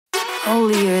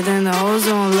holier than the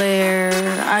ozone layer.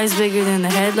 Eyes bigger than the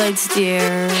headlights,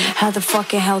 dear. How the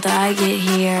fucking hell did I get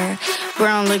here?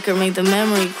 Brown liquor make the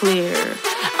memory clear.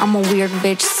 I'm a weird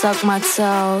bitch, suck my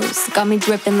toes. Got me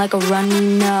dripping like a runny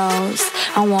nose.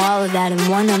 I want all of that in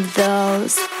one of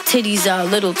those. Titties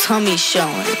out, little tummy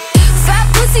showing.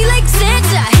 Fat pussy like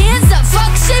Santa, hands up,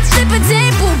 fuck shit, flip a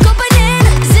table, go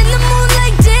bananas. In the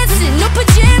moonlight dancing, no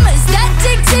pajamas. That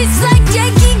dick tastes like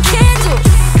Yankee Candle.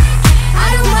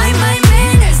 I don't mind my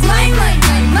manners, my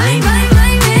manners, my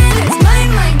manners, my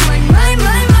manners, my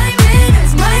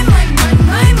manners.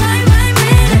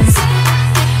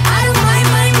 I don't mind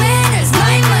my manners,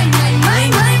 my manners, my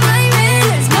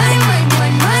manners, my manners.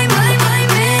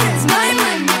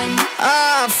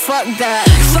 Ah, fuck that.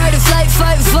 Fight or flight,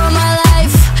 fight for my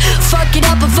life. Fuck it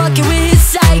up, I'm fucking with his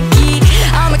psyche.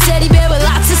 I'm a teddy bear with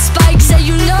lots of spikes. And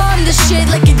you know I'm the shit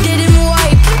like it didn't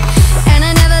wipe. And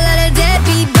I never let a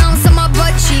deadbeat bounce on my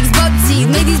butt cheeks, buck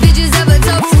teeth. Make these bitches have a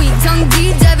tough week. Tongue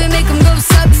deep, diving, make them go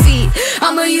sub feet.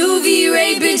 I'm a UV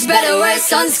ray bitch, better wear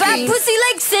sunscreen. Fat pussy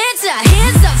like Santa,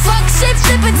 hands up, fuck shit,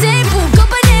 flip a table, go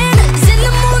bananas. In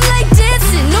the moonlight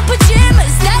dancing, no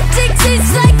pajamas. That dick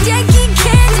tastes like Yankee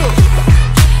Candle.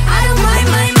 I don't mind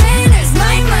my manners,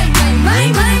 my manners,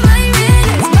 my manners, my manners, my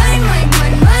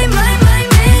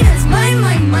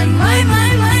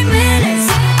manners.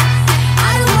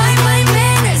 I don't mind my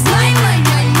manners, my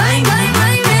manners, my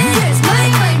manners, my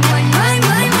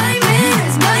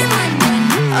manners, my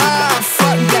manners. Ah,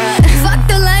 fuck that. Fuck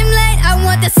the limelight, I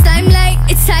want the limelight.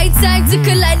 It's high time to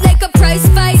collide like a prize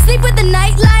fight. Sleep with the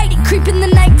nightlight, creep in the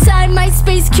nighttime. My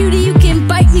space cutie, you can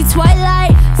bite me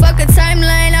Twilight. Fuck a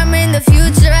timeline, I'm in the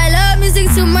future. I love music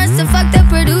too much to fuck the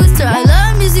producer. I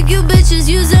love music, you bitches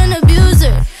use and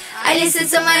abuser. I listen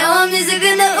to my own music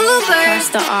in the Uber. Pass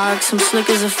the ox, I'm slick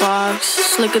as a fox.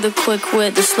 Slicker the quick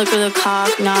wit, the slicker the cock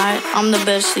knot. I'm the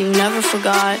bitch that you never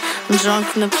forgot. I'm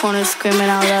drunk in the corner screaming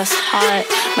out that's hot.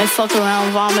 Might fuck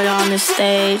around, vomit on the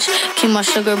stage. Keep my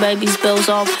sugar baby's bills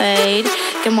all paid.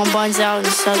 Get my buns out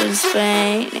in southern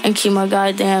Spain. And keep my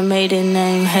goddamn maiden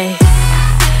name, hey.